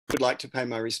would like to pay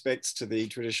my respects to the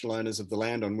traditional owners of the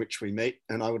land on which we meet,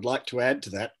 and I would like to add to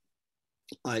that,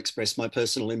 I express my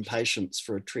personal impatience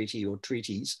for a treaty or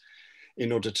treaties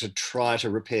in order to try to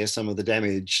repair some of the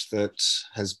damage that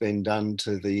has been done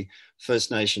to the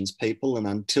First Nations people. And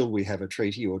until we have a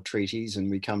treaty or treaties and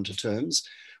we come to terms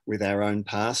with our own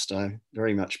past, I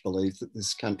very much believe that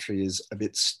this country is a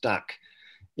bit stuck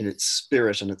in its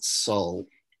spirit and its soul.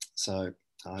 So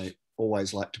I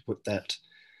always like to put that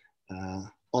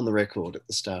on the record at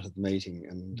the start of the meeting.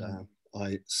 And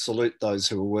I salute those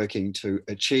who are working to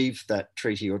achieve that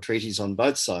treaty or treaties on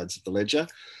both sides of the ledger.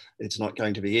 It's not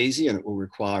going to be easy, and it will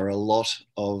require a lot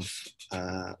of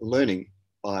learning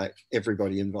by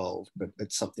everybody involved, but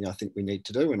it's something I think we need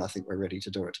to do, and I think we're ready to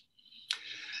do it.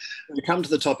 To come to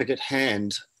the topic at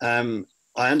hand, I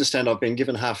understand I've been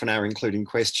given half an hour including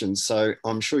questions, so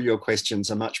I'm sure your questions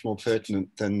are much more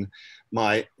pertinent than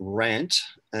my rant,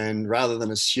 and rather than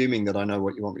assuming that I know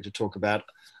what you want me to talk about,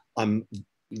 I'm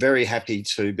very happy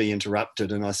to be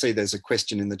interrupted. And I see there's a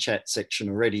question in the chat section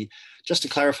already. Just to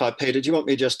clarify, Peter, do you want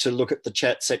me just to look at the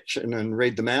chat section and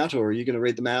read them out, or are you going to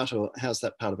read them out, or how's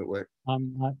that part of it work?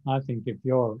 I think if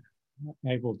you're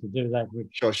able to do that.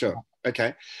 Sure.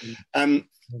 Okay.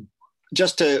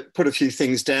 Just to put a few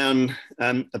things down,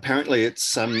 apparently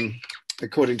it's,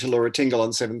 according to Laura Tingle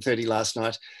on 7:30 last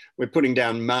night, we're putting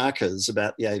down markers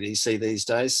about the ABC these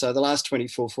days. So the last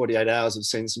 24, 48 hours have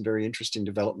seen some very interesting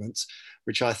developments,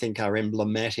 which I think are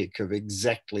emblematic of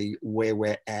exactly where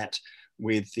we're at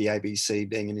with the ABC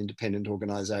being an independent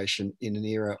organisation in an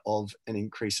era of an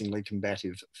increasingly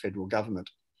combative federal government.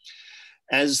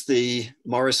 As the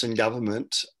Morrison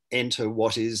government enter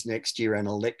what is next year an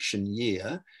election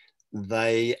year,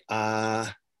 they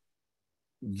are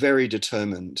very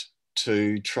determined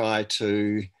to try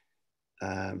to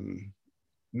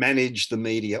manage the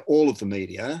media, all of the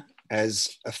media,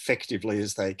 as effectively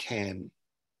as they can.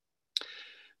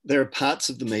 There are parts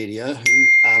of the media who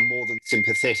are more than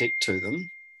sympathetic to them,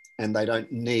 and they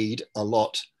don't need a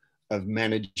lot of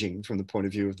managing from the point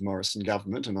of view of the Morrison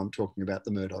government, and I'm talking about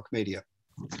the Murdoch media.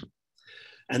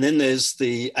 And then there's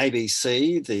the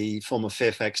ABC, the former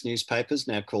Fairfax newspapers,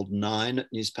 now called Nine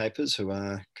newspapers, who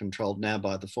are controlled now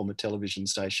by the former television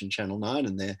station Channel 9,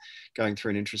 and they're going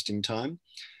through an interesting time.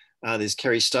 There's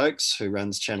Kerry Stokes, who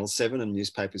runs Channel 7 and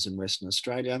newspapers in Western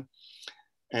Australia.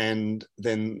 And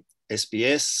then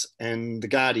SBS and The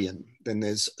Guardian. Then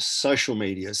there's social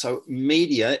media. So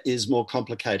media is more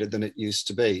complicated than it used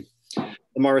to be.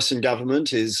 The Morrison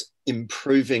government is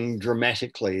improving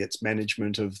dramatically its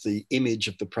management of the image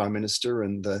of the Prime Minister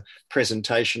and the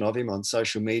presentation of him on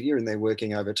social media, and they're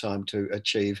working overtime to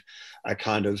achieve a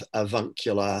kind of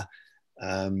avuncular,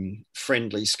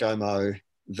 friendly ScoMo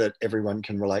that everyone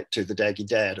can relate to, the Daggy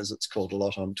Dad, as it's called a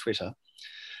lot on Twitter.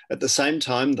 At the same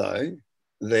time, though,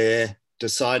 they're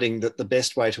deciding that the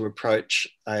best way to approach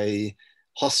a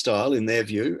hostile, in their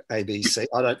view, ABC.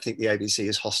 I don't think the ABC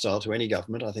is hostile to any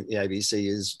government. I think the ABC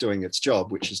is doing its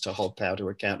job, which is to hold power to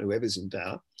account whoever's in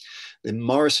power. The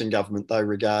Morrison government, though,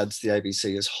 regards the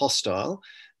ABC as hostile,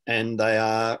 and they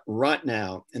are right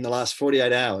now, in the last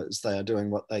 48 hours, they are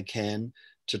doing what they can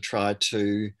to try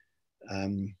to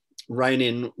rein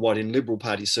in what in Liberal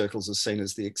Party circles are seen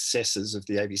as the excesses of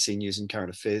the ABC News and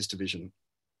Current Affairs division.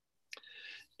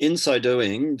 In so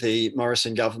doing, the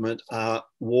Morrison government are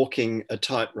walking a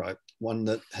tightrope, one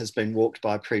that has been walked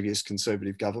by previous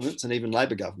Conservative governments and even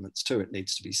Labor governments too, it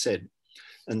needs to be said,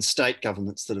 and state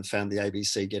governments that have found the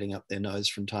ABC getting up their nose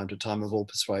from time to time of all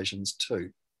persuasions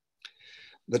too.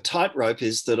 The tightrope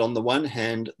is that on the one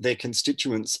hand, their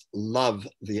constituents love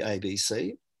the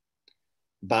ABC,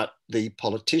 but the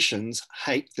politicians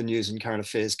hate the news and current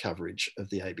affairs coverage of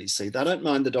the ABC. They don't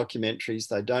mind the documentaries,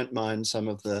 they don't mind some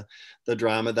of the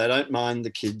drama, they don't mind the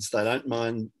kids, they don't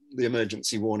mind the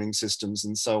emergency warning systems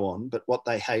and so on, but what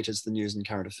they hate is the news and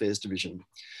current affairs division,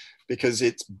 because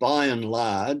it's by and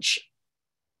large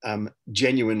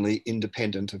genuinely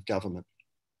independent of government.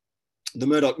 The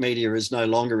Murdoch media is no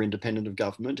longer independent of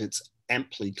government. It's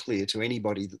amply clear to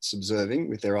anybody that's observing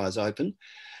with their eyes open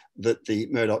that the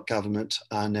Murdoch government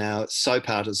are now so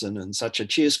partisan and such a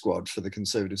cheer squad for the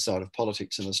Conservative side of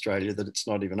politics in Australia that it's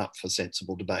not even up for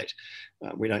sensible debate.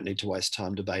 We don't need to waste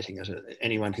time debating it.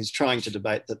 Anyone who's trying to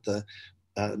debate that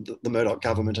the Murdoch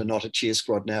government are not a cheer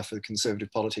squad now for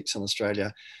Conservative politics in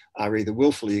Australia are either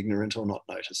willfully ignorant or not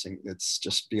noticing. It's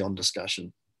just beyond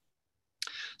discussion.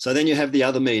 So then you have the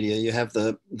other media. You have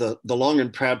the long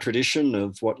and proud tradition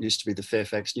of what used to be the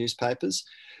Fairfax newspapers.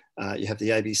 You have the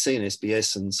ABC and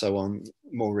SBS and so on,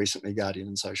 more recently Guardian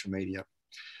and social media.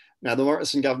 Now the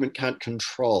Morrison government can't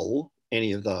control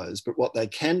any of those, but what they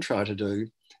can try to do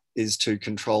is to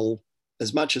control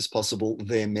as much as possible,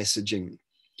 their messaging.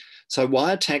 So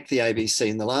why attack the ABC?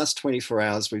 In the last 24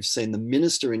 hours, we've seen the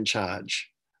minister in charge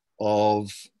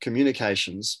of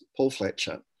communications, Paul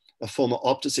Fletcher, a former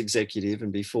Optus executive,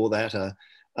 and before that,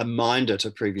 a minder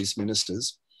to previous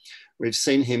ministers. We've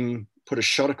seen him put a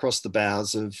shot across the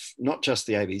bows of not just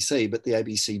the ABC, but the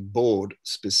ABC board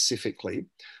specifically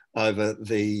over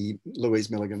the Louise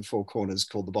Milligan Four Corners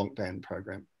called the Bonk Band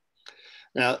program.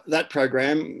 Now, that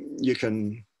program, you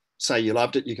can say you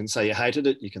loved it, you can say you hated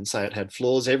it, you can say it had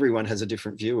flaws. Everyone has a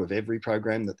different view of every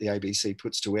program that the ABC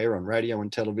puts to air on radio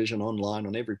and television, online,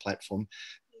 on every platform.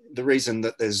 The reason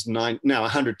that there's now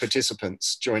 100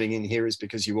 participants joining in here is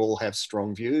because you all have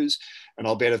strong views. And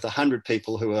I'll bet of the 100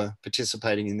 people who are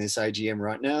participating in this AGM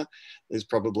right now, there's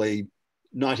probably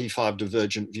 95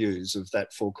 divergent views of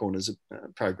that Four Corners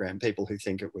program. People who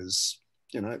think it was,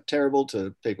 terrible,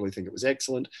 to people who think it was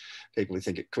excellent, people who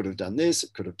think it could have done this,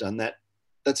 it could have done that.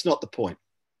 That's not the point.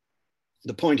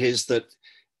 The point is that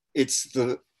it's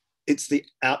the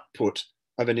output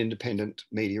of an independent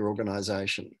media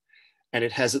organisation, and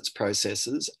it has its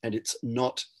processes, and it's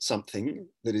not something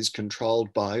that is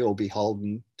controlled by or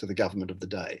beholden to the government of the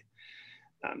day.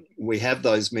 We have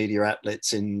those media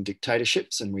outlets in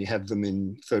dictatorships, and we have them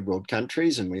in third world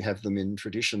countries, and we have them in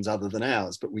traditions other than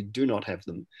ours, but we do not have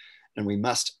them, and we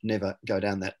must never go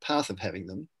down that path of having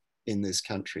them in this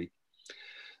country.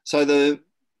 So the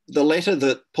letter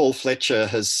that Paul Fletcher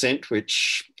has sent,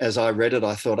 which as I read it,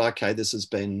 I thought, okay, this has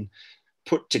been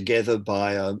put together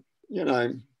by a,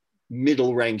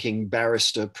 middle-ranking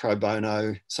barrister pro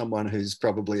bono, someone who's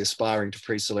probably aspiring to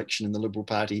pre-selection in the Liberal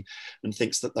Party and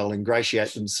thinks that they'll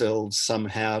ingratiate themselves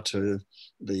somehow to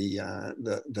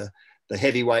the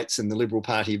heavyweights in the Liberal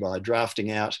Party by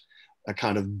drafting out a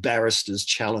kind of barrister's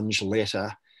challenge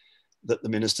letter that the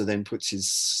minister then puts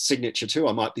his signature to.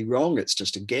 I might be wrong, it's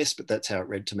just a guess, but that's how it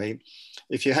read to me.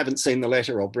 If you haven't seen the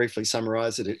letter, I'll briefly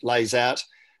summarise it. It lays out,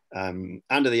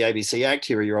 under the ABC Act,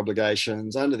 here are your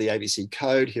obligations. Under the ABC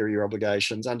Code, here are your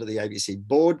obligations. Under the ABC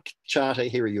Board Charter,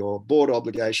 here are your board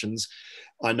obligations.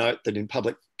 I note that in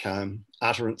public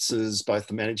utterances, both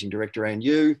the Managing Director and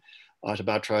you, Ita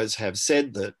Buttrose, have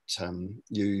said that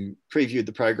you previewed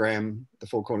the program, the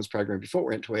Four Corners program, before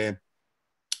it went to air,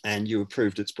 and you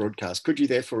approved its broadcast. Could you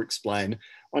therefore explain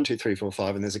 1, 2, 3, 4,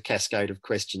 5, and there's a cascade of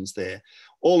questions there,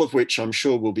 all of which I'm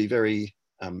sure will be very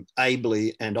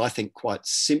ably and I think quite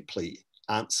simply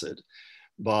answered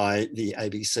by the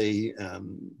ABC,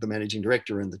 the Managing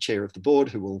Director and the Chair of the Board,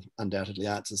 who will undoubtedly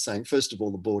answer saying, first of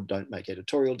all, the board don't make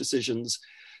editorial decisions.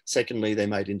 Secondly, they're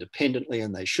made independently,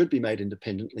 and they should be made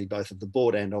independently, both of the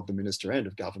board and of the minister and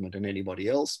of government and anybody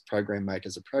else. Program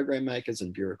makers are program makers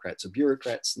and bureaucrats are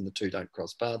bureaucrats, and the two don't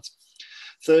cross paths.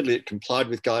 Thirdly, it complied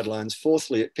with guidelines.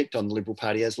 Fourthly, it picked on the Liberal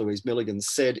Party, as Louise Milligan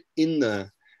said in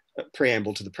the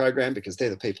preamble to the program, because they're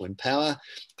the people in power.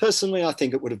 Personally, I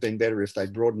think it would have been better if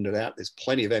they'd broadened it out. There's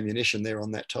plenty of ammunition there on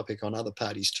that topic on other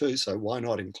parties too, so why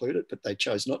not include it? But they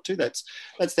chose not to. That's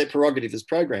their prerogative as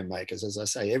program makers. As I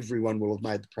say, everyone will have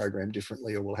made the program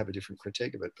differently or will have a different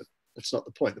critique of it, but that's not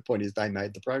the point. The point is they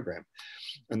made the program,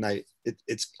 and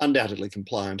it's undoubtedly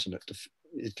compliant, and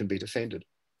it can be defended.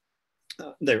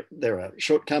 There are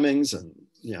shortcomings, and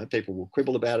people will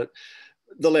quibble about it.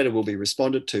 The letter will be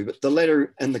responded to, but the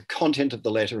letter and the content of the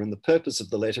letter and the purpose of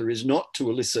the letter is not to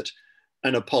elicit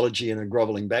an apology and a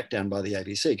grovelling back down by the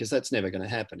ABC, because that's never going to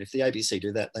happen. If the ABC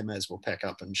do that, they may as well pack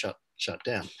up and shut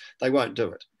down. They won't do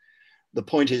it. The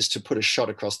point is to put a shot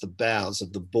across the bows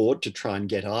of the board to try and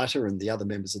get Ita and the other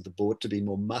members of the board to be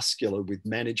more muscular with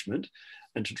management,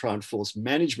 and to try and force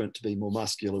management to be more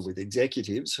muscular with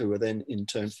executives, who are then in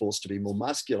turn forced to be more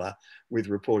muscular with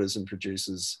reporters and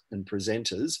producers and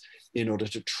presenters, in order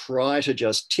to try to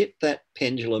just tip that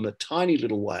pendulum a tiny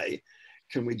little way.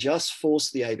 Can we just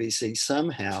force the ABC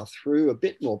somehow, through a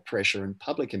bit more pressure and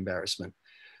public embarrassment,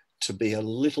 to be a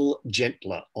little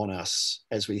gentler on us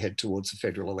as we head towards the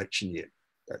federal election year?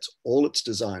 That's all it's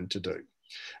designed to do.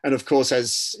 And of course,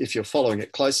 as if you're following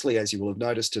it closely, as you will have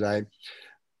noticed today,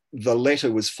 the letter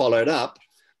was followed up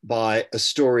by a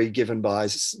story given by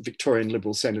Victorian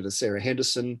Liberal Senator Sarah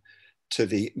Henderson to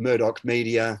the Murdoch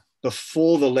media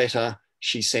before the letter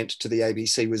she sent to the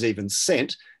ABC was even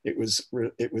sent. It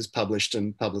was published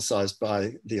and publicised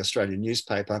by the Australian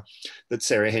newspaper that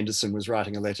Sarah Henderson was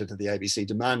writing a letter to the ABC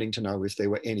demanding to know if there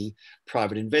were any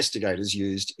private investigators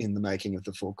used in the making of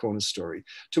the Four Corners story,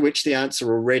 to which the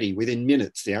answer already, within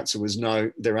minutes, the answer was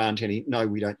no, there aren't any, no,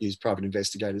 we don't use private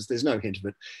investigators. There's no hint of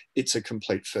it. It's a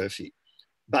complete furphy.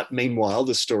 But meanwhile,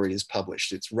 the story is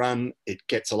published, it's run, it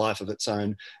gets a life of its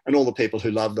own, and all the people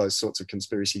who love those sorts of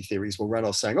conspiracy theories will run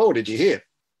off saying, oh, did you hear?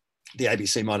 The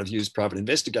ABC might have used private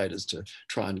investigators to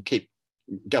try and keep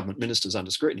government ministers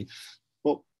under scrutiny.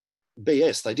 Well,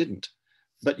 BS, they didn't.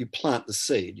 But you plant the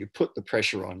seed, you put the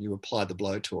pressure on, you apply the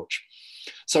blowtorch.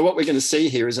 So what we're going to see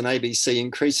here is an ABC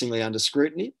increasingly under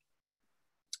scrutiny.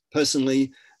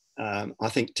 Personally, I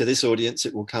think to this audience,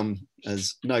 it will come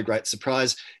as no great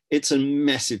surprise. It's a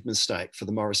massive mistake for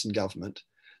the Morrison government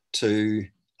to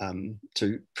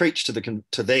preach to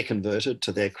their converted,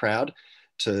 to their crowd,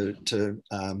 to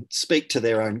speak to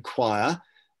their own choir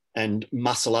and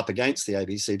muscle up against the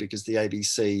ABC, because the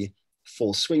ABC,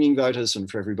 for swinging voters and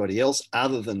for everybody else,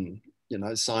 other than, you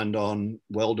know, signed on,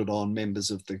 welded on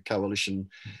members of the coalition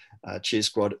cheer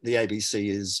squad, the ABC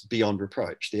is beyond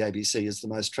reproach. The ABC is the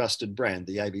most trusted brand.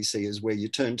 The ABC is where you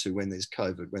turn to when there's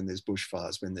COVID, when there's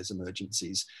bushfires, when there's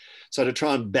emergencies. So to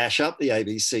try and bash up the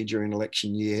ABC during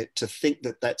election year, to think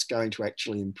that that's going to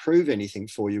actually improve anything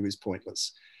for you is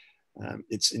pointless.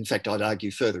 It's, in fact, I'd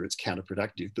argue further, it's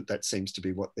counterproductive, but that seems to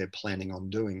be what they're planning on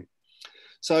doing.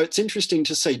 So it's interesting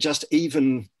to see, just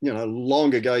even, you know,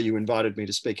 long ago you invited me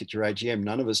to speak at your AGM,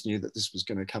 none of us knew that this was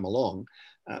going to come along.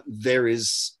 There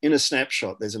is, in a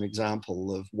snapshot, there's an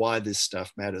example of why this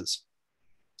stuff matters.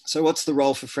 So what's the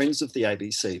role for Friends of the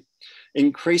ABC?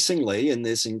 Increasingly, in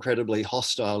this incredibly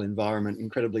hostile environment,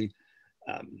 incredibly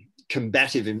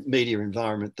combative media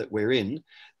environment that we're in,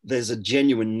 there's a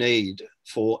genuine need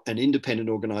for an independent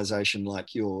organisation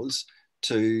like yours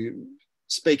to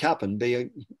speak up and be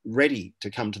ready to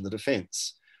come to the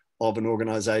defence of an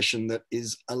organisation that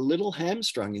is a little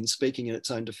hamstrung in speaking in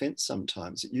its own defence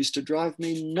sometimes. It used to drive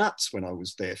me nuts when I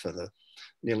was there for the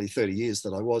nearly 30 years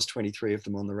that I was, 23 of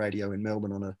them on the radio in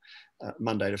Melbourne on a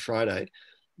Monday to Friday.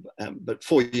 But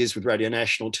 4 years with Radio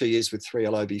National, 2 years with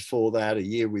 3LO before that, a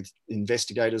year with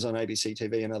investigators on ABC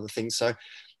TV and other things. So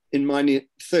in my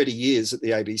 30 years at the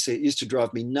ABC, it used to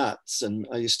drive me nuts. And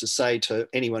I used to say to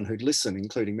anyone who'd listen,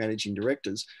 including managing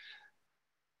directors,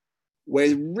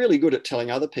 we're really good at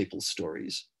telling other people's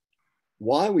stories.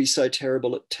 Why are we so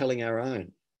terrible at telling our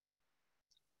own?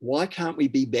 Why can't we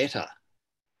be better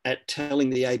at telling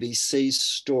the ABC's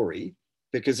story?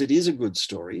 Because it is a good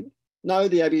story. No,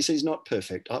 the ABC is not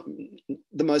perfect.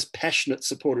 The most passionate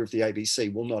supporter of the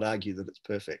ABC will not argue that it's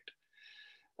perfect.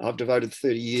 I've devoted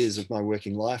 30 years of my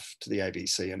working life to the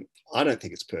ABC, and I don't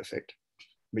think it's perfect.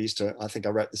 We used to, I think I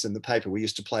wrote this in the paper, we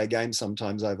used to play a game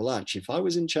sometimes over lunch. If I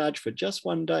was in charge for just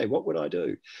one day, what would I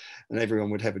do? And everyone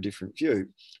would have a different view.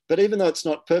 But even though it's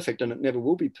not perfect, and it never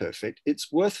will be perfect,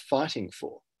 it's worth fighting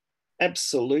for.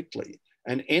 Absolutely.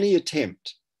 And any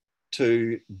attempt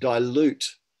to dilute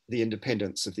the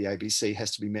independence of the ABC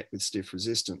has to be met with stiff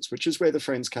resistance, which is where the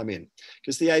Friends come in,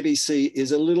 because the ABC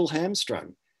is a little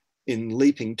hamstrung in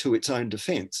leaping to its own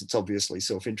defence. It's obviously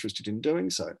self-interested in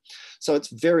doing so. So it's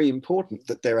very important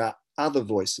that there are other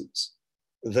voices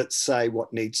that say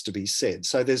what needs to be said.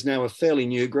 So there's now a fairly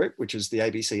new group, which is the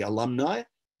ABC alumni,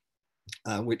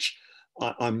 which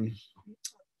I'm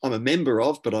a member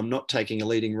of, but I'm not taking a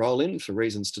leading role in for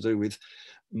reasons to do with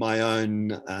my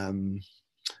own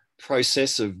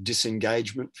process of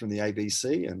disengagement from the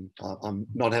ABC. And I'm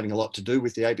not having a lot to do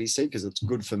with the ABC because it's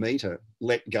good for me to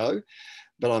let go.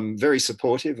 But I'm very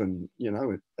supportive, and, you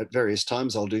know, at various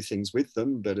times I'll do things with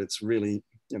them, but it's really,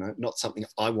 you know, not something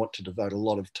I want to devote a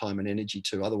lot of time and energy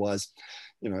to. Otherwise,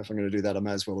 you know, if I'm going to do that, I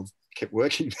may as well have kept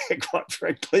working there, quite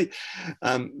frankly.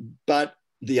 But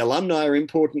the alumni are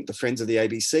important. The Friends of the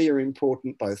ABC are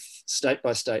important, both state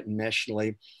by state and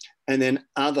nationally. And then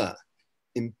other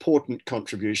important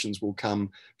contributions will come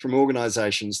from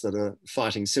organisations that are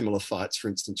fighting similar fights, for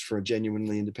instance, for a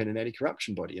genuinely independent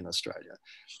anti-corruption body in Australia.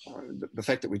 The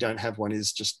fact that we don't have one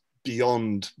is just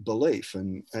beyond belief,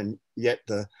 and yet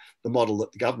the model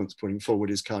that the government's putting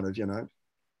forward is kind of, you know,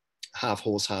 half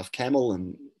horse, half camel,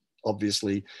 and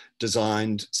obviously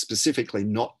designed specifically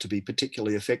not to be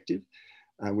particularly effective,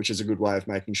 which is a good way of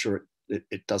making sure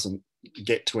it doesn't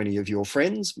get to any of your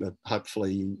friends, but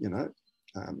hopefully, you know,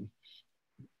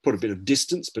 put a bit of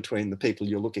distance between the people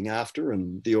you're looking after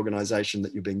and the organisation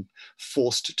that you're being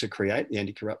forced to create, the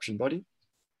anti-corruption body.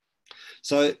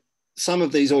 So some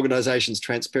of these organisations,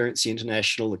 Transparency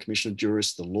International, the Commission of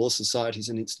Jurists, the law societies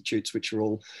and institutes, which are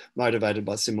all motivated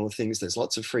by similar things. There's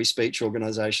lots of free speech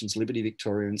organisations, Liberty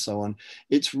Victoria and so on.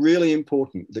 It's really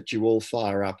important that you all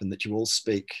fire up and that you all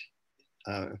speak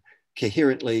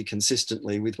coherently,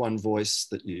 consistently, with one voice,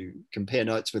 that you compare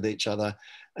notes with each other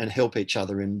and help each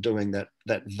other in doing that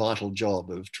vital job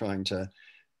of trying to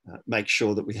make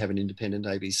sure that we have an independent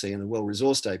ABC and a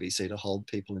well-resourced ABC to hold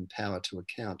people in power to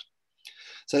account.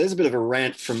 So there's a bit of a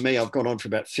rant from me. I've gone on for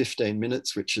about 15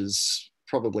 minutes, which is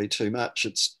probably too much.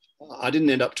 It's I didn't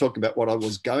end up talking about what I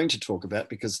was going to talk about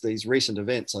because these recent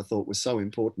events I thought were so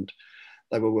important,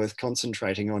 they were worth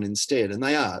concentrating on instead. And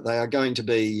they are going to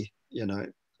be, you know,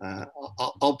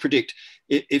 I'll predict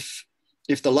if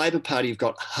the Labor Party have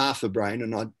got half a brain,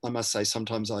 and I must say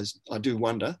sometimes I do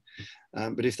wonder,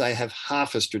 but if they have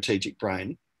half a strategic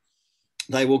brain,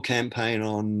 they will campaign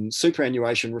on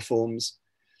superannuation reforms.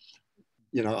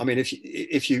 You know, I mean,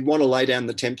 if you want to lay down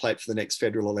the template for the next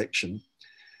federal election,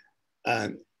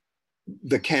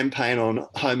 the campaign on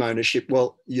home ownership,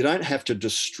 well, you don't have to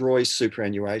destroy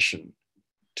superannuation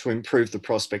to improve the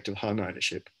prospect of home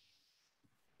ownership.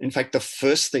 In fact, the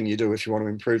first thing you do if you want to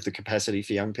improve the capacity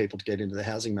for young people to get into the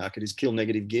housing market is kill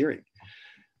negative gearing,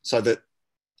 so that,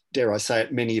 dare I say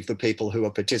it, many of the people who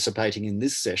are participating in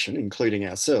this session, including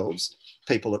ourselves,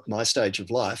 people at my stage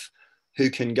of life, who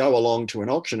can go along to an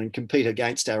auction and compete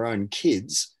against our own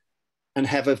kids and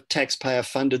have a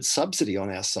taxpayer-funded subsidy on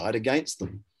our side against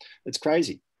them. It's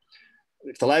crazy.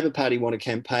 If the Labor Party want to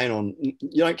campaign on, you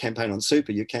don't campaign on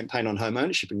super, you campaign on home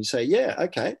ownership, and you say, yeah,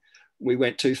 okay, we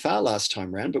went too far last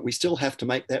time round, but we still have to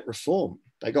make that reform.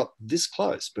 They got this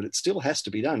close, but it still has to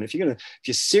be done. If you're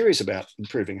serious about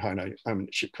improving home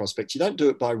ownership prospects, you don't do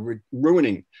it by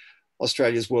ruining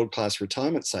Australia's world-class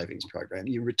retirement savings program.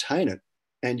 You retain it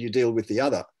and you deal with the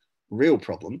other real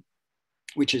problem,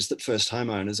 which is that first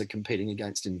homeowners are competing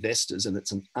against investors, and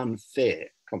it's an unfair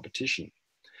competition.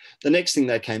 The next thing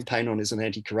they campaign on is an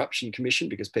anti-corruption commission,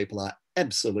 because people are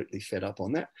absolutely fed up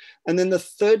on that. And then the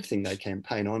third thing they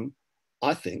campaign on,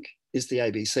 I think, is the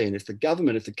ABC. And if the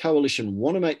government, if the coalition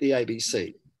want to make the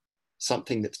ABC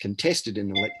something that's contested in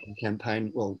an election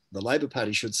campaign, well, the Labor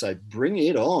Party should say, bring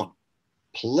it on,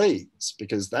 please,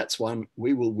 because that's one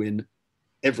we will win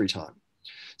every time.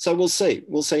 So we'll see.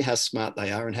 We'll see how smart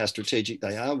they are and how strategic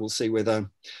they are. We'll see whether,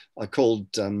 I called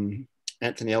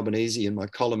Anthony Albanese in my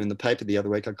column in the paper the other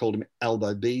week, I called him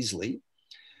Albo Beasley,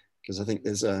 because I think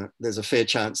there's a fair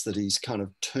chance that he's kind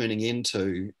of turning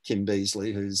into Kim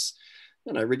Beazley, who's,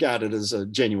 you know, regarded as a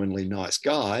genuinely nice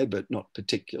guy, but not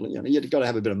particularly, you know, you've got to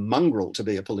have a bit of mongrel to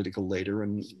be a political leader,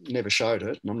 and never showed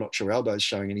it. And I'm not sure Albo's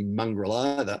showing any mongrel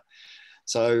either.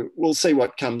 So we'll see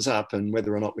what comes up and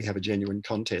whether or not we have a genuine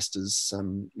contest as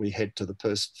we head to the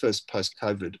first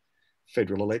post-COVID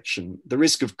federal election. The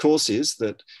risk, of course, is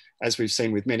that, as we've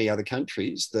seen with many other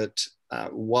countries, that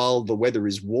while the weather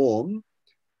is warm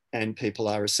and people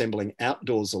are assembling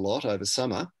outdoors a lot over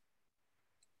summer,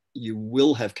 you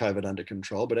will have COVID under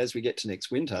control. But as we get to next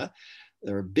winter,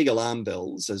 there are big alarm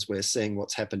bells as we're seeing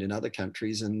what's happened in other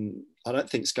countries. And I don't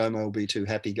think ScoMo will be too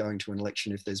happy going to an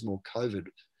election if there's more COVID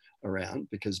around,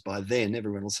 because by then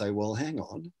everyone will say, well, hang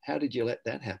on, how did you let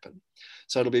that happen?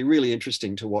 So it'll be really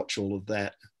interesting to watch all of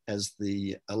that as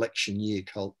the election year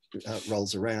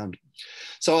rolls around.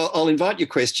 So I'll invite your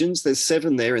questions. There's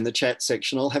 7 there in the chat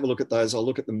section. I'll have a look at those. I'll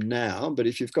look at them now, but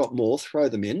if you've got more, throw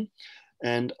them in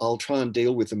and I'll try and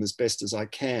deal with them as best as I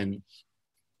can.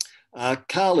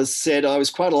 Carl has said, I was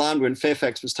quite alarmed when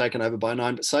Fairfax was taken over by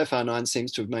Nine, but so far Nine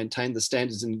seems to have maintained the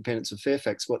standards and independence of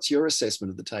Fairfax. What's your assessment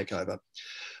of the takeover?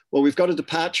 Well, we've got a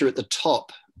departure at the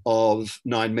top of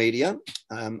Nine Media.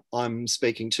 I'm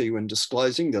speaking to you and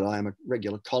disclosing that I am a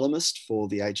regular columnist for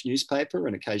the Age newspaper,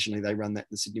 and occasionally they run that in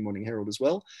the Sydney Morning Herald as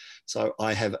well. So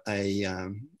I have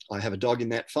a dog in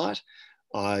that fight.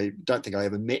 I don't think I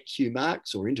ever met Hugh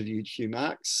Marks or interviewed Hugh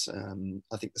Marks.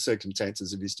 I think the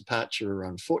circumstances of his departure are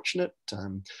unfortunate.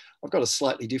 I've got a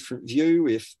slightly different view.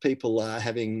 If people are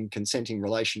having consenting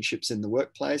relationships in the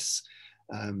workplace,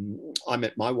 I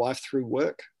met my wife through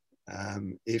work.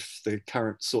 If the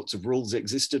current sorts of rules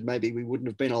existed, maybe we wouldn't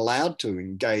have been allowed to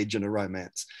engage in a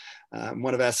romance.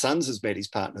 One of our sons has met his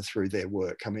partner through their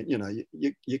work. I mean, you know,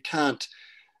 you can't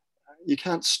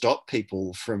stop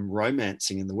people from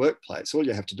romancing in the workplace. All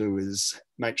you have to do is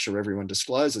make sure everyone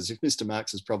discloses. If Mr.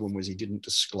 Marx's problem was he didn't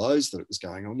disclose that it was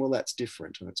going on, well, that's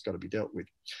different and it's got to be dealt with.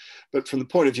 But from the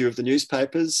point of view of the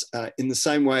newspapers, in the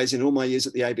same way as in all my years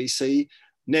at the ABC,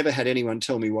 never had anyone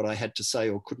tell me what I had to say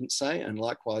or couldn't say. And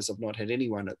likewise, I've not had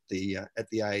anyone at the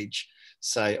Age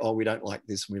say, oh, we don't like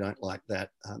this, we don't like that.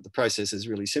 The process is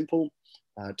really simple.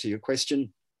 To your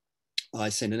question, I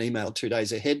send an email 2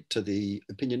 days ahead to the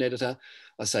opinion editor.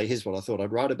 I say, here's what I thought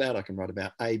I'd write about. I can write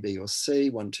about A, B, or C,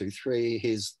 1, 2, 3.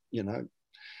 Here's, you know,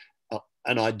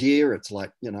 an idea. It's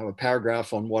like, you know, a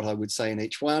paragraph on what I would say in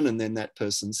each one. And then that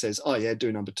person says, oh yeah,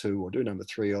 do number 2 or do number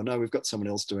 3, or no, we've got someone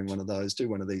else doing one of those, do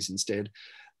one of these instead.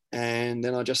 And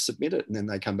then I just submit it. And then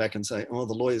they come back and say, oh,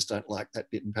 the lawyers don't like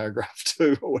that bit in paragraph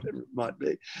 2 or whatever it might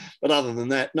be. But other than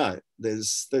that, no,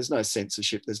 there's no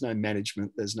censorship. There's no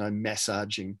management. There's no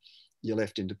massaging. You're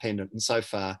left independent. And so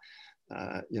far,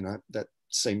 you know, that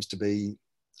seems to be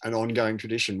an ongoing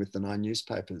tradition with the 9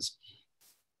 newspapers.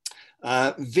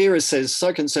 Vera says,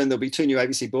 so concerned there'll be 2 new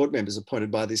ABC board members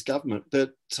appointed by this government,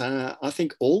 but I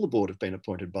think all the board have been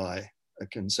appointed by a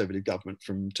Conservative government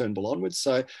from Turnbull onwards.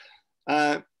 So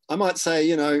I might say,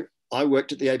 you know, I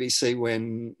worked at the ABC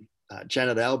when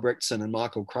Janet Albrechtsen and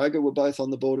Michael Kroger were both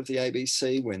on the board of the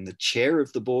ABC, when the chair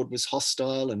of the board was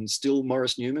hostile, and still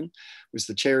Maurice Newman was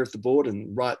the chair of the board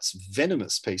and writes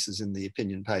venomous pieces in the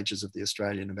opinion pages of the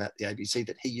Australian about the ABC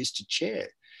that he used to chair.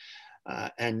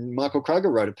 And Michael Kroger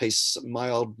wrote a piece, my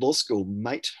old law school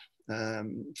mate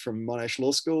from Monash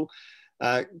Law School,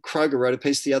 Kroger wrote a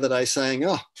piece the other day saying,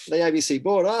 oh, the ABC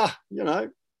board, you know,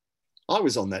 I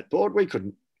was on that board. We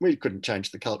couldn't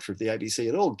change the culture of the ABC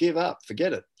at all. Give up,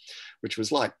 forget it. Which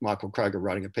was like Michael Kroger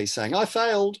writing a piece saying, I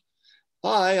failed.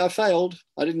 I failed.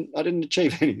 I didn't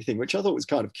achieve anything, which I thought was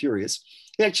kind of curious.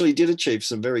 He actually did achieve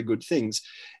some very good things.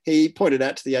 He pointed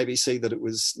out to the ABC that it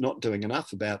was not doing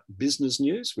enough about business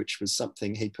news, which was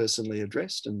something he personally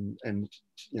addressed. And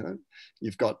you know,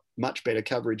 you've got much better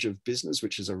coverage of business,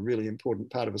 which is a really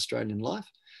important part of Australian life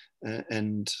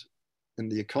and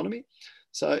the economy.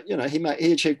 So, you know,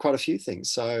 he achieved quite a few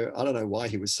things. So I don't know why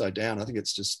he was so down. I think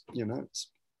it's just, you know, it's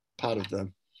part of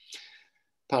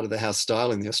the house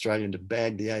style in the Australian to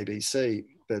bag the ABC.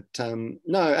 But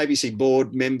no, ABC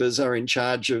board members are in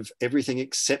charge of everything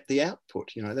except the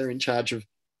output. You know, they're in charge of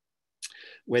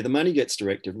where the money gets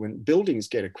directed, when buildings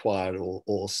get acquired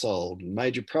or sold, and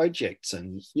major projects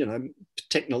and, you know,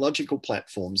 technological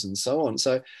platforms and so on.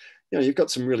 So, you know, you've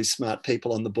got some really smart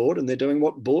people on the board, and they're doing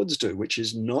what boards do, which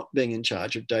is not being in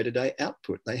charge of day-to-day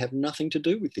output. They have nothing to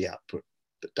do with the output,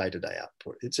 the day-to-day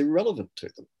output. It's irrelevant to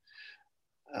them.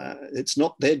 It's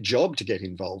not their job to get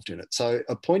involved in it. So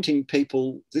appointing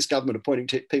people, this government appointing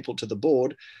people to the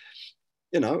board,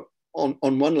 you know, on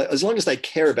one level, as long as they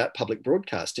care about public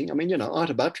broadcasting. I mean, you know,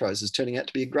 Ita Buttrose is turning out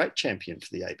to be a great champion for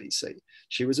the ABC.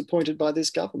 She was appointed by this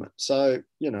government. So,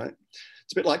 you know,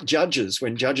 it's a bit like judges.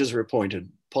 When judges are appointed,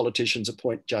 politicians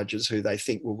appoint judges who they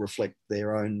think will reflect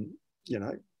their own, you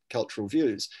know, cultural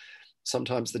views.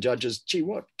 Sometimes the judges,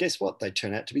 guess what? They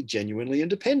turn out to be genuinely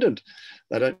independent.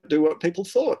 They don't do what people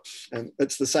thought. And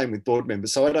it's the same with board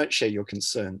members. So I don't share your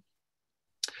concern.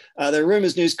 There are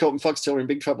rumours News Corp and Foxtel are in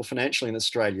big trouble financially in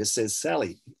Australia, says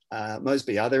Sally.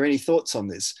 Mosby, are there any thoughts on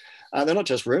this? They're not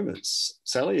just rumours,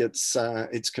 Sally.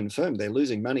 It's confirmed. They're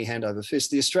losing money hand over fist.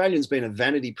 The Australian's been a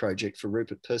vanity project for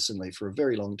Rupert personally for a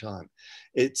very long time.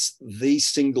 It's the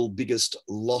single biggest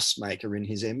loss maker in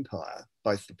his empire,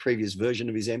 both the previous version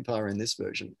of his empire and this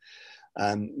version.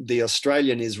 The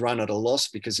Australian is run at a loss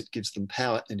because it gives them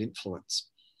power and influence.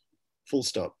 Full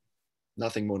stop.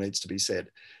 Nothing more needs to be said.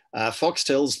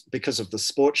 Foxtel's, because of the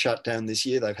sport shutdown this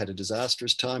year, they've had a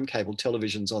disastrous time. Cable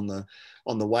television's on the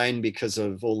wane because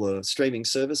of all the streaming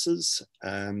services.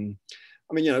 I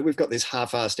mean, you know, we've got this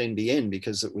half-assed NBN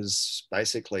because it was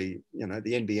basically, you know,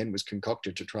 the NBN was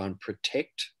concocted to try and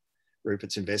protect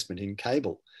Rupert's investment in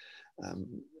cable.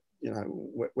 You know,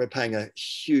 we're paying a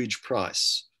huge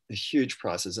price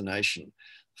as a nation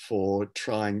for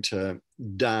trying to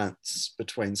dance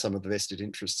between some of the vested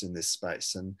interests in this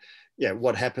space. And yeah,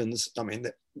 what happens, I mean,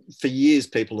 for years,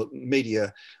 people,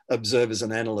 media observers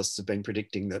and analysts have been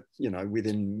predicting that, you know,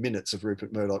 within minutes of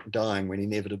Rupert Murdoch dying, when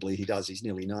inevitably he does, he's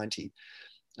nearly 90,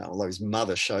 although his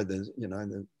mother showed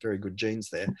the very good genes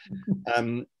there.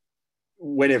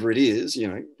 Whenever it is, you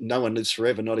know, no one lives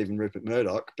forever, not even Rupert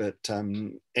Murdoch, but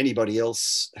anybody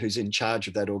else who's in charge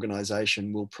of that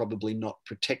organisation will probably not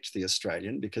protect the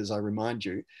Australian, because I remind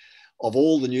you, of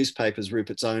all the newspapers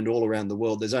Rupert's owned all around the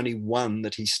world, there's only one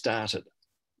that he started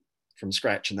from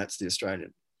scratch, and that's the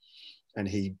Australian. And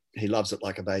he loves it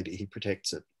like a baby. He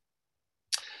protects it.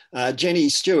 Jenny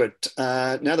Stewart,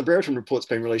 now the Brereton report's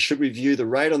been released, should we view the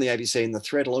raid on the ABC and the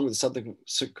threat along with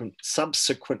the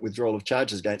subsequent withdrawal of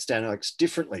charges against Dan Oakes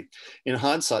differently? In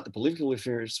hindsight, the political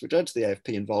interference which led to the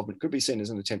AFP involvement could be seen as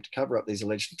an attempt to cover up these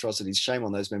alleged atrocities. Shame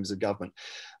on those members of government.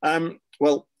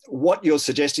 Well, what you're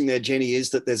suggesting there, Jenny, is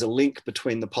that there's a link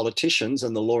between the politicians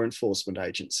and the law enforcement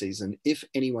agencies. And if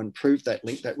anyone proved that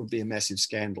link, that would be a massive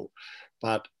scandal.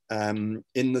 But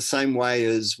in the same way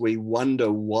as we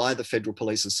wonder why the federal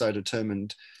police are so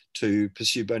determined to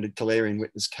pursue Bernard Collaery and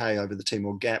Witness K over the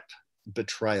Timor Gap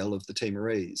betrayal of the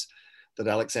Timorese, that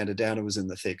Alexander Downer was in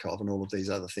the thick of, and all of these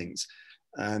other things.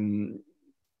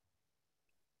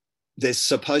 There's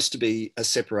supposed to be a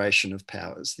separation of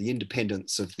powers, the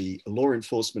independence of the law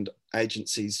enforcement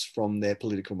agencies from their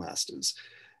political masters.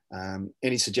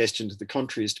 Any suggestion to the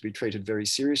contrary is to be treated very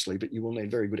seriously, but you will need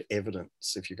very good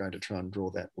evidence if you're going to try and draw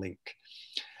that link.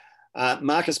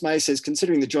 Marcus May says,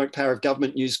 considering the joint power of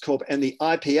government, News Corp and the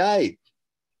IPA,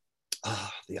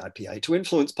 The IPA. To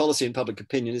influence policy and public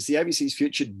opinion, is the ABC's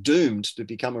future doomed to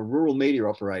become a rural media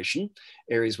operation,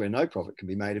 areas where no profit can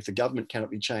be made if the government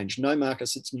cannot be changed? No,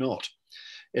 Marcus, it's not.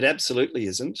 It absolutely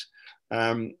isn't.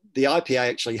 The IPA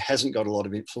actually hasn't got a lot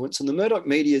of influence, and the Murdoch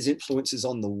media's influence is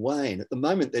on the wane. At the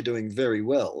moment, they're doing very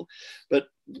well, but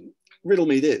riddle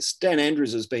me this. Dan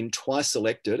Andrews has been twice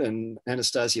elected, and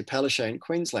Anastasia Palaszczuk in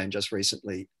Queensland just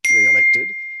recently re-elected,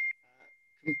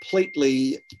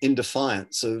 completely in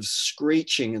defiance of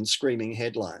screeching and screaming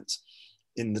headlines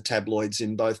in the tabloids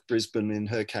in both Brisbane in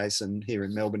her case and here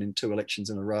in Melbourne in 2 elections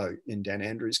in a row in Dan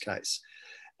Andrews' case.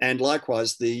 And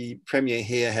likewise, the Premier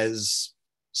here has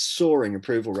soaring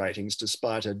approval ratings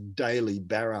despite a daily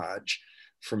barrage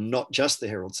from not just the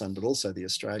Herald Sun, but also the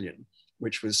Australian,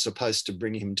 which was supposed to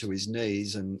bring him to his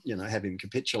knees and, you know, have him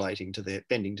capitulating to their,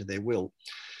 bending to their will.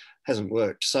 Hasn't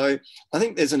worked. So I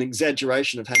think there's an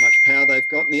exaggeration of how much power they've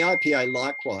got. And the IPA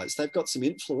likewise, they've got some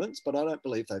influence, but I don't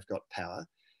believe they've got power.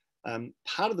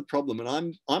 Part of the problem,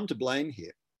 and I'm to blame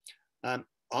here,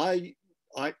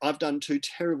 I've done 2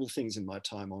 terrible things in my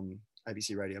time on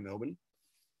ABC Radio Melbourne.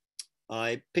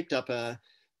 I picked up a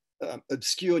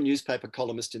obscure newspaper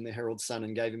columnist in the Herald Sun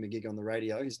and gave him a gig on the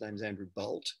radio. His name's Andrew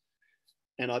Bolt.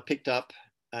 And I picked up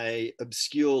a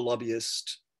obscure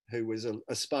lobbyist who was an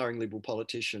aspiring Liberal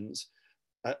politician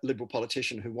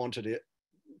who wanted it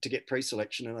to get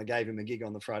pre-selection, and I gave him a gig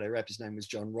on the Friday Wrap. His name was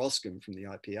John Roscombe from the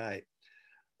IPA.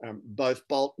 Both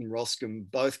Bolt and Roscombe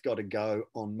both got a go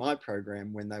on my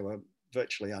program when they were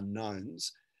virtually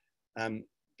unknowns,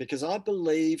 because I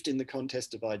believed in the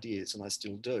contest of ideas, and I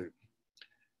still do.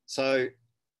 So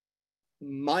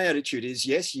my attitude is,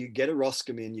 yes, you get a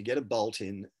Roscombe in, you get a Bolt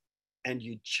in, and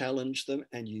you challenge them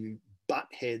and you butt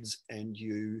heads and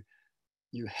you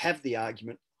have the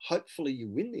argument. Hopefully you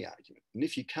win the argument. And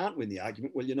if you can't win the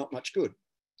argument, well, you're not much good.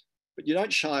 But you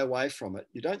don't shy away from it.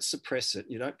 You don't suppress it.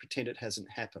 You don't pretend it hasn't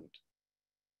happened.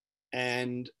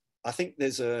 And I think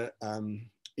there's a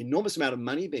enormous amount of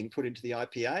money being put into the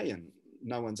IPA, and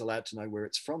no one's allowed to know where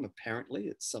it's from. Apparently,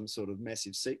 it's some sort of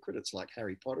massive secret. It's like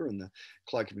Harry Potter and the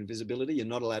Cloak of Invisibility. You're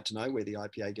not allowed to know where the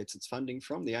IPA gets its funding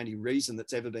from. The only reason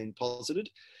that's ever been posited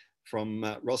from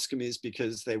Roscombe is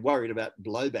because they're worried about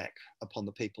blowback upon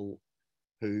the people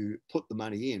who put the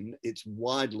money in. It's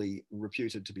widely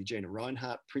reputed to be Gina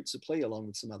Rinehart principally, along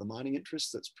with some other mining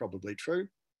interests. That's probably true.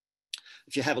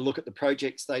 If you have a look at the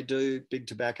projects they do, big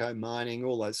tobacco, mining,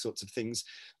 all those sorts of things,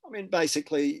 I mean,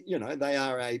 basically, you know, they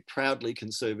are a proudly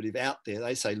conservative out there.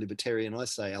 They say libertarian, I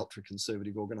say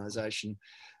ultra-conservative organisation.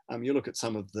 You look at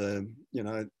some of the, you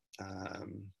know,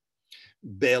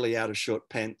 barely out of short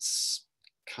pants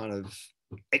kind of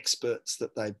experts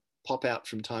that they pop out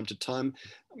from time to time.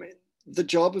 I mean, the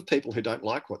job of people who don't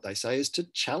like what they say is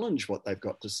to challenge what they've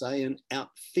got to say and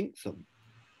outthink them,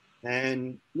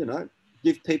 and, you know,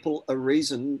 give people a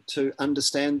reason to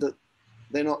understand that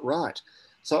they're not right.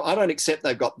 So I don't accept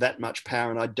they've got that much power,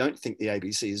 and I don't think the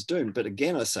ABC is doomed. But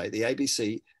again, I say the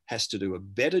ABC has to do a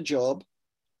better job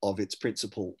of its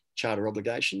principal charter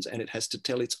obligations, and it has to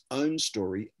tell its own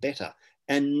story better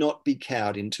and not be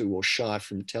cowed into or shy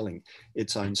from telling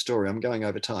its own story. I'm going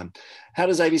over time. How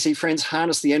does ABC Friends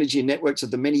harness the energy and networks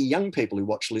of the many young people who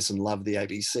watch, listen, love the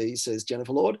ABC, says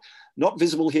Jennifer Lord. Not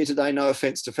visible here today, no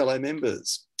offence to fellow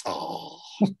members. Oh,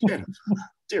 Jennifer,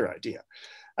 dear, oh dear.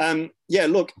 Yeah,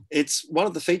 look, it's one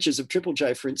of the features of Triple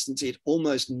J, for instance. It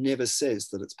almost never says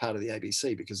that it's part of the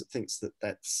ABC because it thinks that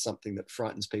that's something that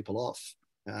frightens people off.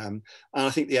 And I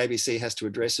think the ABC has to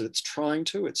address it. It's trying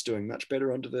to. It's doing much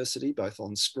better on diversity, both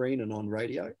on screen and on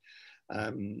radio.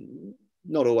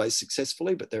 Not always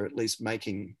successfully, but they're at least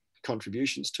making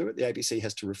contributions to it. The ABC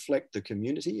has to reflect the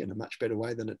community in a much better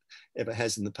way than it ever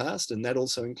has in the past, and that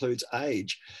also includes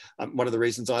age. One of the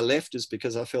reasons I left is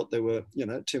because I felt there were, you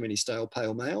know, too many stale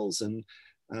pale males, and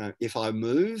if I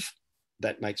move,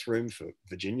 that makes room for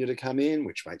Virginia to come in,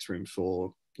 which makes room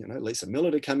for, you know, Lisa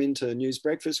Miller to come into News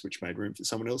Breakfast, which made room for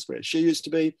someone else where she used to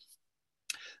be.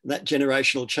 That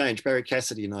generational change, Barry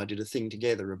Cassidy and I did a thing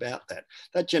together about that.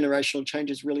 That generational change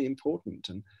is really important,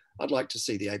 and I'd like to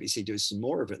see the ABC do some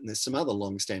more of it. And there's some other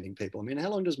long-standing people. I mean, how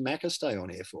long does Macca stay on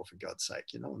air for God's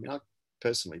sake? You know, I mean, I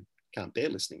personally can't bear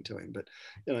listening to him, but,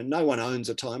 you know, no one owns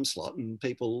a time slot, and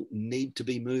people need to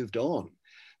be moved on.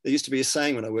 There used to be a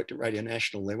saying when I worked at Radio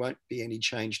National, there won't be any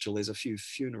change till there's a few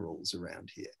funerals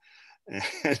around here.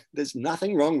 And there's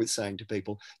nothing wrong with saying to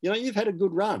people, you know, you've had a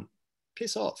good run,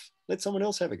 piss off, let someone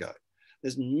else have a go.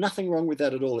 There's nothing wrong with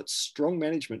that at all. It's strong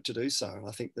management to do so, and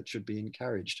I think that should be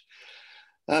encouraged.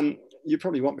 You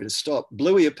probably want me to stop.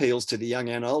 Bluey appeals to the young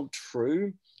and old,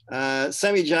 true.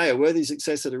 Sammy J, a worthy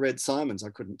successor to Red Simons. I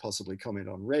couldn't possibly comment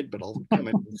on Red, but I'll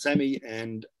comment on Sammy.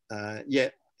 And yeah,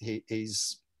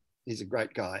 he's a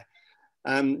great guy.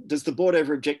 Does the board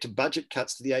ever object to budget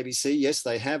cuts to the ABC? Yes,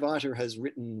 they have. Ita has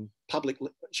written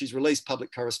she's released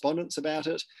public correspondence about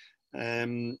it.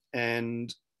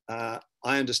 And I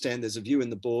understand there's a view in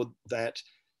the board that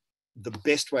the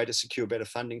best way to secure better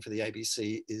funding for the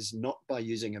ABC is not by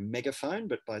using a megaphone,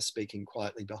 but by speaking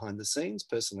quietly behind the scenes.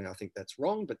 Personally, I think that's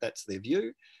wrong, but that's their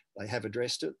view. They have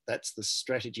addressed it. That's the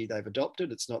strategy they've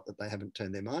adopted. It's not that they haven't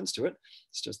turned their minds to it.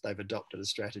 It's just they've adopted a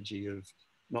strategy of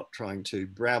not trying to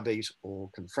browbeat or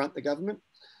confront the government.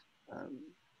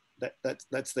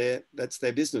 That's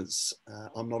their business.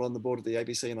 I'm not on the board of the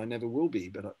ABC and I never will be,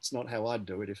 but it's not how I'd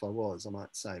do it if I was, I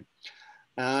might say.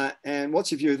 And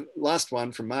what's your view, last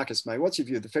one from Marcus May, what's your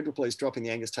view of the Federal Police dropping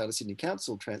the Angus Taylor Sydney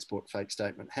Council transport fake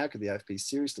statement? How could the AFP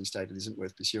seriously state it isn't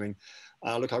worth pursuing?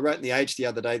 Look, I wrote in The Age the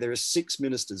other day, there are 6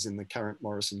 ministers in the current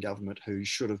Morrison government who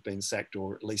should have been sacked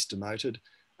or at least demoted.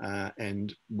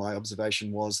 And my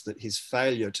observation was that his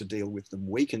failure to deal with them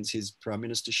weakens his prime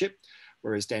ministership,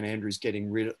 whereas Dan Andrews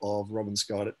getting rid of Robin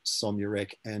Scott, Sonia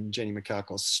Reck and Jenny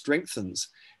Mikakos strengthens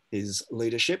his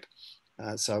leadership.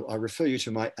 So I refer you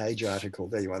to my Age article.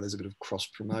 There you are. There's a bit of cross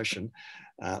promotion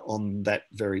on that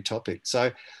very topic.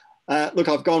 So look,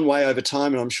 I've gone way over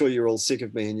time and I'm sure you're all sick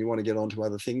of me and you want to get on to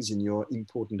other things in your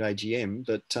important AGM.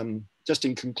 But just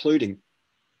in concluding,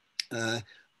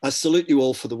 I salute you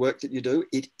all for the work that you do.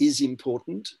 It is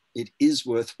important. It is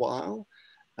worthwhile.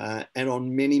 And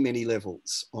on many, many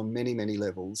levels,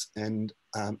 And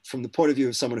from the point of view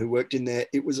of someone who worked in there,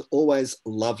 it was always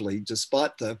lovely,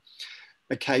 despite the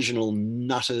occasional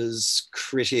nutters,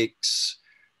 critics,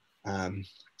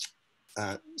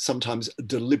 sometimes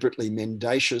deliberately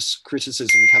mendacious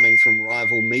criticism coming from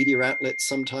rival media outlets,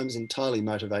 sometimes entirely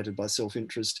motivated by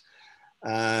self-interest.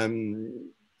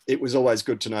 It was always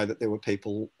good to know that there were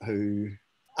people who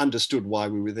understood why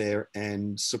we were there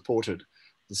and supported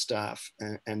the staff.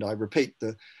 And I repeat,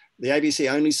 the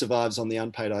ABC only survives on the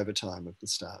unpaid overtime of the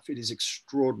staff. It is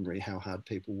extraordinary how hard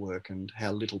people work and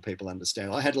how little people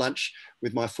understand. I had lunch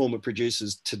with my former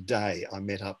producers today. I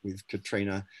met up with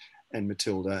Katrina and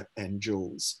Matilda and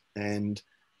Jules. And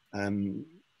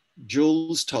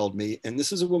Jules told me, and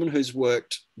this is a woman who's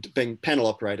worked, being panel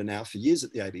operator now for years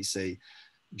at the ABC.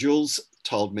 Jules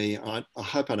told me, I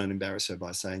hope I don't embarrass her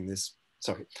by saying this,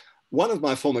 sorry. One of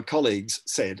my former colleagues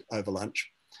said over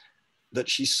lunch that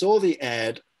she saw the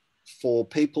ad for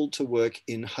people to work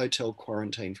in hotel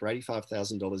quarantine for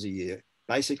 $85,000 a year,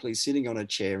 basically sitting on a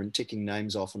chair and ticking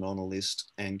names off and on a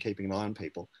list and keeping an eye on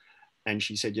people. And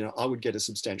she said, you know, I would get a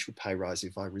substantial pay rise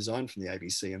if I resigned from the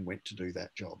ABC and went to do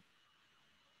that job.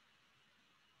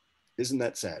 Isn't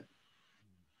that sad?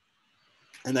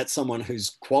 And that's someone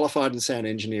who's qualified in sound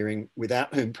engineering,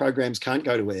 without whom programs can't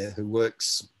go to air, who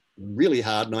works really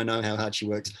hard, and I know how hard she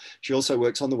works. She also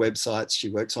works on the websites. She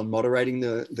works on moderating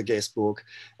the guest book,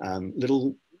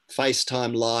 little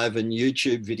FaceTime live and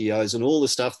YouTube videos and all the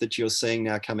stuff that you're seeing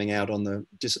now coming out on the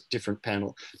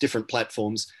different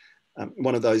platforms.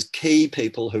 One of those key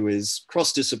people who is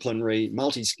cross-disciplinary,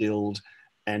 multi-skilled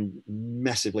and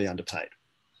massively underpaid.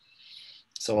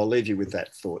 So I'll leave you with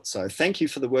that thought. So thank you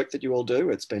for the work that you all do.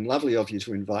 It's been lovely of you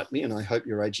to invite me, and I hope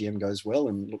your AGM goes well,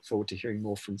 and look forward to hearing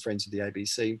more from friends of the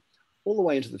ABC all the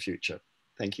way into the future.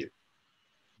 Thank you.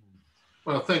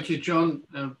 Well, thank you, John.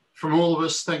 From all of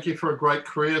us, thank you for a great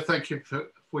career. Thank you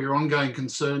for your ongoing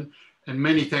concern, and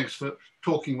many thanks for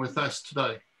talking with us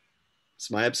today. It's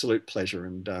my absolute pleasure,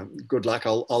 and good luck.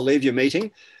 I'll leave your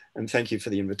meeting, and thank you for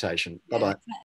the invitation. Bye-bye.